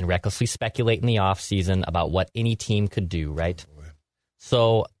conversations and recklessly speculate in the off season about what any team could do, right?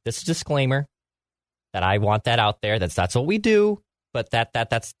 So this is a disclaimer that I want that out there. That's what we do, but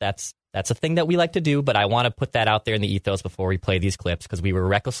that's a thing that we like to do. But I want to put that out there in the ethos before we play these clips, because we were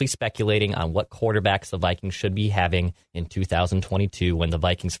recklessly speculating on what quarterbacks the Vikings should be having in 2022 when the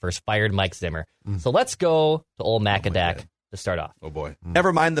Vikings first fired Mike Zimmer. So let's go to old Macadac to start off. Oh, boy.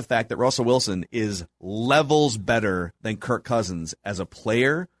 Never mind the fact that Russell Wilson is levels better than Kirk Cousins as a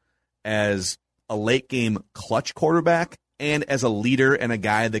player, as a late-game clutch quarterback, and as a leader and a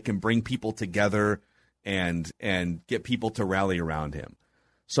guy that can bring people together and get people to rally around him.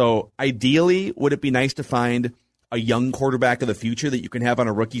 So ideally, would it be nice to find a young quarterback of the future that you can have on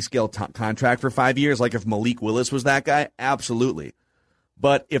a rookie scale contract for 5 years? Like if Malik Willis was that guy, absolutely.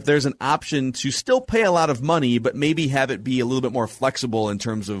 But if there's an option to still pay a lot of money, but maybe have it be a little bit more flexible in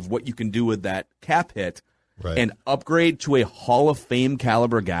terms of what you can do with that cap hit, right, and upgrade to a Hall of Fame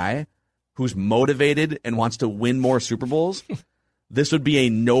caliber guy who's motivated and wants to win more Super Bowls, this would be a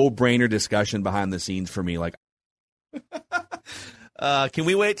no-brainer discussion behind the scenes for me. Like, can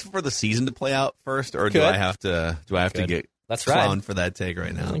we wait for the season to play out first, or do I have to get clowned for that take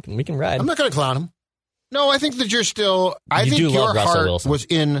right now? We can ride. I'm not going to clown him. No, I think that you're still. I think your heart was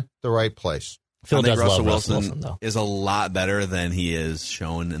in the right place. I think Russell Wilson is a lot better than he is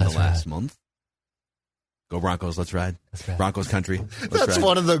shown in the last month. Go Broncos! Let's ride. Broncos country. That's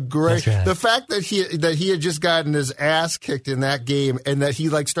one of the great. The fact that he had just gotten his ass kicked in that game, and that he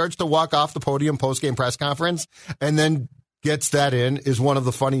starts to walk off the podium post game press conference, and then gets that in, is one of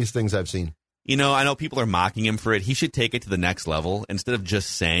the funniest things I've seen. You know, I know people are mocking him for it. He should take it to the next level. Instead of just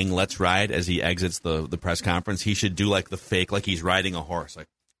saying "Let's ride" as he exits the press conference, he should do the fake, like he's riding a horse. Like,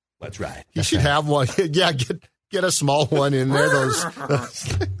 let's ride. He should have one. Yeah, get a small one in there. Those.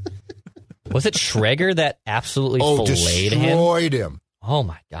 Was it Schrager that absolutely filleted him? Destroyed him. Oh,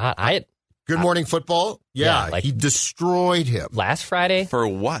 my God. Good Morning Football? Yeah, he destroyed him. Last Friday? For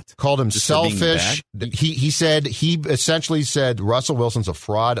what? Called him just selfish. He essentially said Russell Wilson's a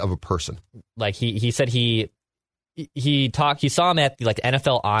fraud of a person. He said he saw him at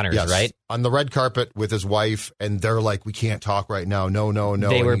NFL honors, right? On the red carpet with his wife, and they're like, we can't talk right now. No.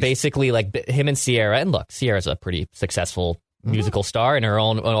 They were basically him and Sierra, and look, Sierra's a pretty successful musical star in her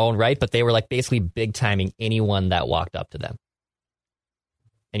own right, but they were basically big timing anyone that walked up to them.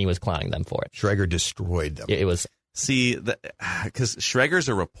 and he was clowning them for it. Schrager destroyed them. It was. See, because Schrager's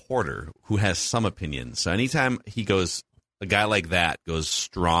a reporter who has some opinions. So anytime a guy like that goes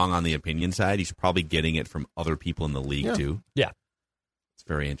strong on the opinion side, he's probably getting it from other people in the league, too. Yeah. It's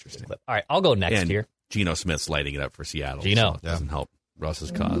very interesting. All right, I'll go next here. Geno Smith's lighting it up for Seattle. Geno. So it doesn't help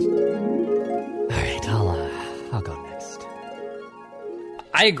Russ's cause. All right, I'll go next.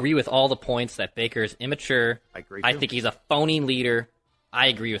 I agree with all the points that Baker is immature. I agree. I think he's a phony leader. I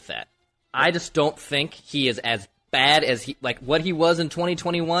agree with that. I just don't think he is as bad as what he was in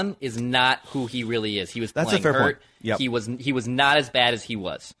 2021 is not who he really is. He was playing hurt. Yep. He was not as bad as he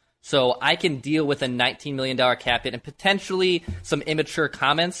was. So I can deal with a $19 million cap hit and potentially some immature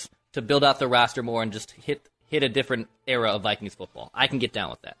comments to build out the roster more and just hit a different era of Vikings football. I can get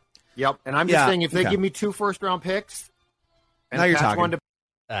down with that. Yep, and I'm just saying if they give me 2 first-round picks, and now you're Pat's talking.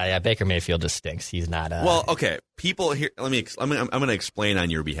 Yeah, Baker Mayfield just stinks. He's not. Well, okay. People here. I'm going to explain on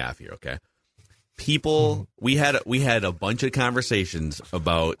your behalf here. Okay. People, we had a bunch of conversations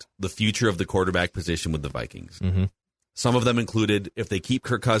about the future of the quarterback position with the Vikings. Mm-hmm. Some of them included if they keep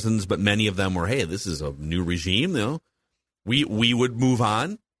Kirk Cousins, but many of them were, hey, this is a new regime. You know, we would move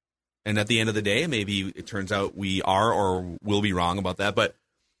on, and at the end of the day, maybe it turns out we are or will be wrong about that. But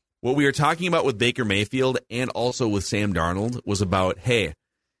what we were talking about with Baker Mayfield and also with Sam Darnold was about, hey,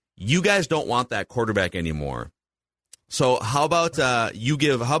 you guys don't want that quarterback anymore. So how about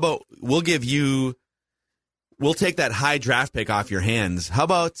we'll take that high draft pick off your hands. How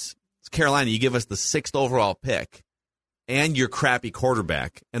about Carolina, you give us the 6th overall pick and your crappy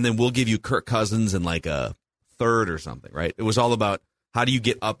quarterback, and then we'll give you Kirk Cousins in like a 3rd or something, right? It was all about how do you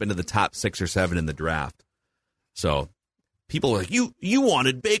get up into the top 6 or 7 in the draft. So people were like, you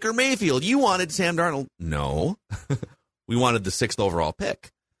wanted Baker Mayfield. You wanted Sam Darnold. No, we wanted the 6th overall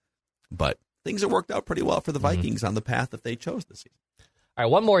pick. But things have worked out pretty well for the Vikings on the path that they chose this season. All right,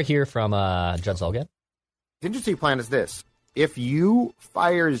 one more here from Judd Zolgad. Contingency plan is this. If you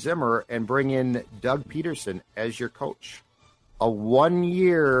fire Zimmer and bring in Doug Peterson as your coach, a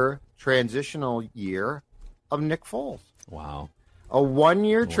 1-year transitional year of Nick Foles. Wow. A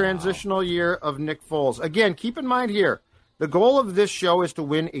 1-year transitional year of Nick Foles. Again, keep in mind here, the goal of this show is to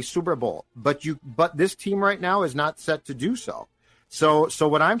win a Super Bowl, but this team right now is not set to do so. So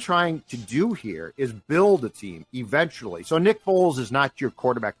what I'm trying to do here is build a team eventually. So Nick Foles is not your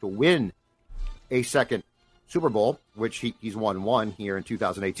quarterback to win a second Super Bowl, which he's won 1 here in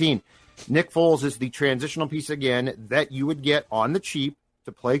 2018. Nick Foles is the transitional piece again that you would get on the cheap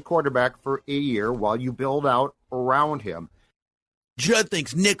to play quarterback for a year while you build out around him. Judd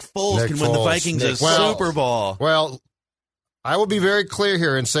thinks Nick Foles can win the Vikings a Super Bowl. Well, I will be very clear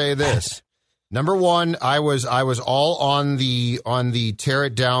here and say this. Number one, I was all on the tear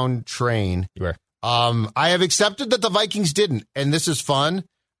it down train. You were. I have accepted that the Vikings didn't, and this is fun.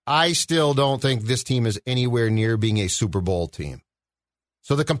 I still don't think this team is anywhere near being a Super Bowl team.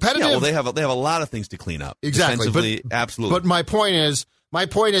 So the competitive, yeah, well, they have a lot of things to clean up. Exactly, defensively, absolutely. But my point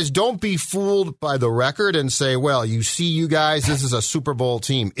is, don't be fooled by the record and say, well, you see, you guys, this is a Super Bowl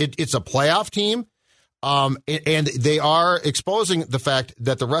team. It's a playoff team. And they are exposing the fact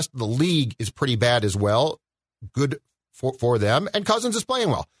that the rest of the league is pretty bad as well. Good for them. And Cousins is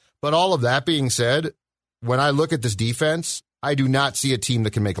playing well. But all of that being said, when I look at this defense, I do not see a team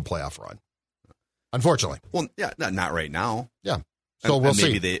that can make a playoff run. Unfortunately. Well, yeah, not right now. Yeah. So we'll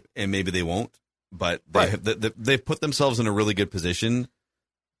see. Maybe they won't. But they've put themselves in a really good position,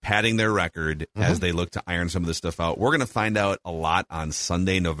 padding their record as they look to iron some of this stuff out. We're going to find out a lot on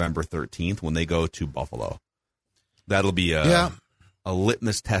Sunday, November 13th, when they go to Buffalo. That'll be a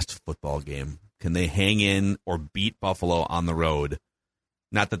litmus test football game. Can they hang in or beat Buffalo on the road?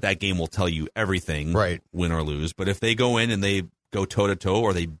 Not that game will tell you everything, right, win or lose. But if they go in and they go toe-to-toe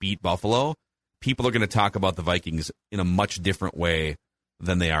or they beat Buffalo, people are going to talk about the Vikings in a much different way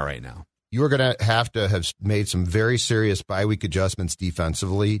than they are right now. You are going to have made some very serious bye-week adjustments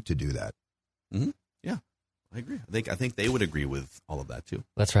defensively to do that. Mm-hmm. Yeah, I agree. I think they would agree with all of that, too.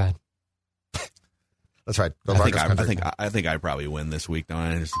 That's right. That's right. I think I probably win this week, don't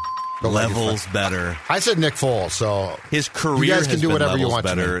I? Just levels better. I said Nick Foles, so his career you guys has can do been whatever levels you want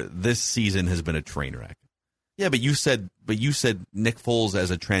better. To this season has been a train wreck. Yeah, but you said Nick Foles as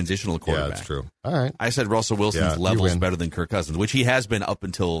a transitional quarterback. Yeah, that's true. All right. I said Russell Wilson's levels better than Kirk Cousins, which he has been up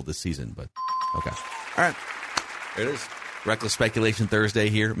until this season. But okay, all right, there it is. Reckless Speculation Thursday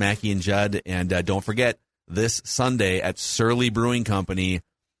here, Mackie and Judd, and don't forget this Sunday at Surly Brewing Company.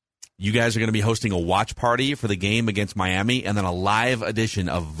 You guys are going to be hosting a watch party for the game against Miami, and then a live edition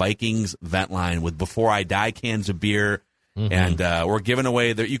of Vikings Vent Line with Before I Die cans of beer And we're giving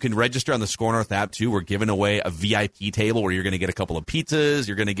away that you can register on the Score North app too. We're giving away a VIP table where you're going to get a couple of pizzas.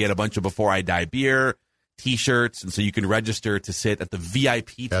 You're going to get a bunch of Before I Die beer, T-shirts, and so you can register to sit at the VIP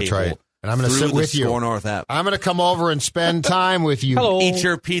table. That's right. And I'm going to sit with you. Score North app. I'm going to come over and spend time with you. Hello. Eat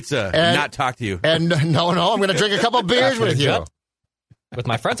your pizza, and not talk to you. And no, I'm going to drink a couple beers with you. With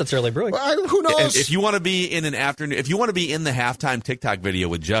my friends, it's early brewing. Well, who knows? And if you want to be in an afternoon, if you want to be in the halftime TikTok video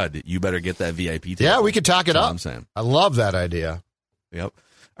with Judd, you better get that VIP table. Yeah, we could talk it That's what up. I'm saying. I love that idea. Yep.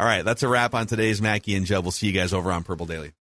 All right, that's a wrap on today's Mackie and Judd. We'll see you guys over on Purple Daily.